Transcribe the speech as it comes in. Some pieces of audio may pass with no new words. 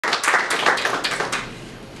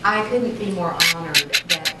I couldn't be more honored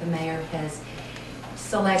that the mayor has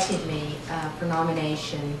selected me for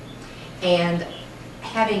nomination, and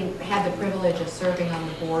having had the privilege of serving on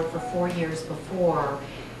the board for 4 years before,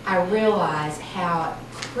 I realize how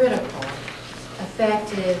critical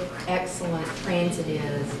effective, excellent transit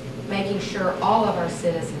is, making sure all of our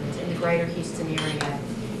citizens in the greater Houston area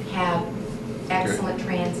have excellent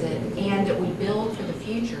transit, and that we build for the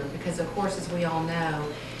future, because of course, as we all know,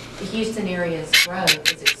 the Houston area's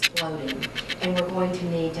growth is exploding, and we're going to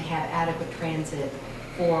need to have adequate transit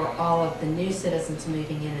for all of the new citizens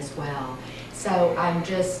moving in as well. So I'm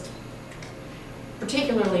just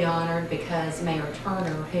particularly honored because Mayor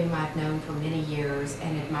Turner, whom I've known for many years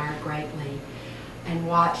and admired greatly and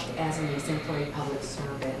watched as an exemplary public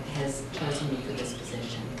servant, has chosen me for this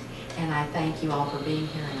position. And I thank you all for being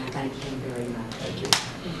here, and I thank him very much. Thank you.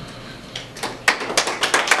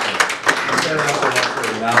 I also want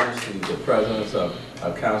to acknowledge the presence of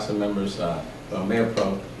council members, Mayor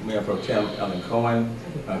Pro Tem Ellen Cohen,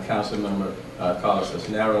 Council Member Carlos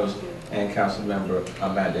Cisneros, and Council Member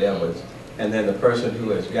Amanda Edwards. And then the person who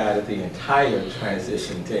has guided the entire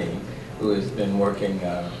transition team, who has been working,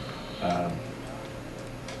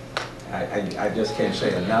 I just can't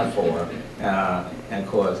say enough for her, and of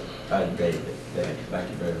course, David, thank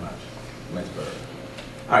you very much. Ms. Bird.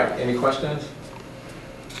 All right, any questions?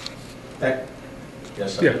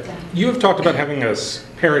 Yes, sir. Yeah, you have talked about having a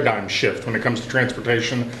paradigm shift when it comes to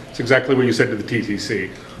transportation. It's exactly what you said to the TTC.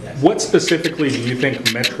 Yes. What specifically do you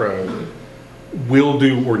think Metro will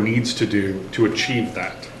do or needs to do to achieve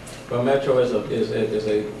that? Well, Metro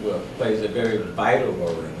plays a very vital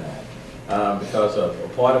role in that, because a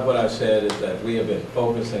part of what I've said is that we have been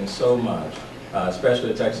focusing so much,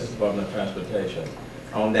 especially the Texas Department of Transportation,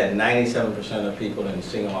 on that 97% of people in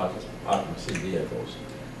single occupancy vehicles.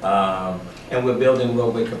 And we're building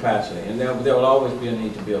roadway capacity, and there will always be a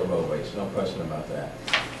need to build roadways, no question about that.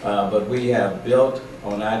 But we have built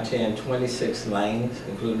on I-10 26 lanes,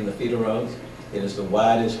 including the feeder roads. It is the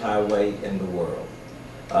widest highway in the world,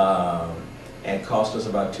 and cost us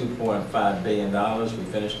about $2.5 billion. We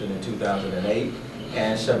finished it in 2008,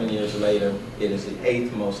 and 7 years later, it is the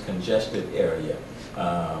 8th most congested area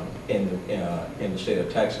in the state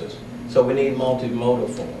of Texas. So we need multimodal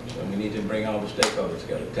forms, and we need to bring all the stakeholders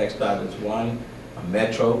together. TxDOT is one, a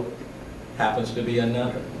Metro happens to be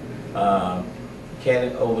another.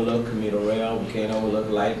 Can't overlook commuter rail, we can't overlook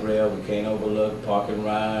light rail, we can't overlook park and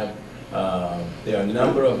ride. There are a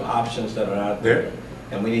number of options that are out there,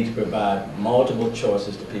 and we need to provide multiple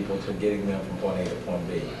choices to people to getting them from point A to point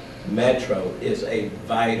B. Metro is a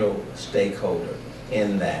vital stakeholder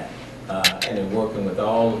in that, and in working with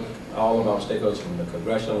all of our stakeholders from the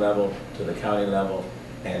congressional level to the county level,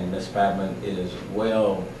 and Ms. Patman is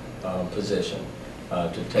well positioned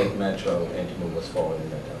to take Metro and to move us forward in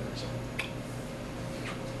that direction.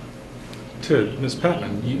 To Ms.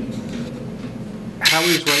 Patman, how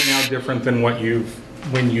is right now different than when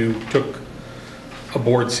you took a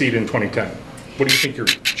board seat in 2010? What do you think your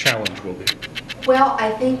challenge will be? Well,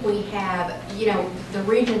 I think we have, the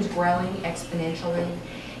region's growing exponentially,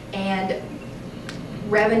 and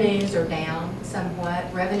revenues are down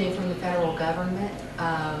somewhat. Revenue from the federal government,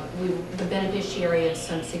 we're the beneficiary of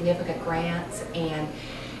some significant grants, and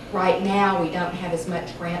right now we don't have as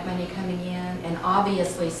much grant money coming in, and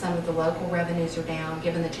obviously some of the local revenues are down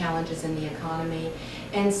given the challenges in the economy.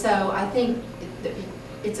 And so I think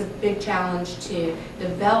it's a big challenge to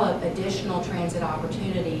develop additional transit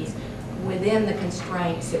opportunities within the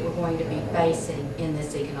constraints that we're going to be facing in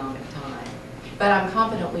this economic time. But I'm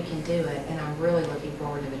confident we can do it, and I'm really looking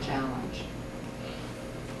forward to the challenge.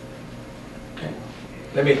 Okay.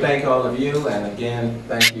 Let me thank all of you, and again,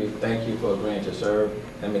 thank you for agreeing to serve.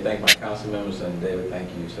 Let me thank my council members, and David, thank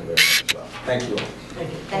you so very much as well. Thank you all.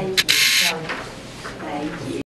 Thank you.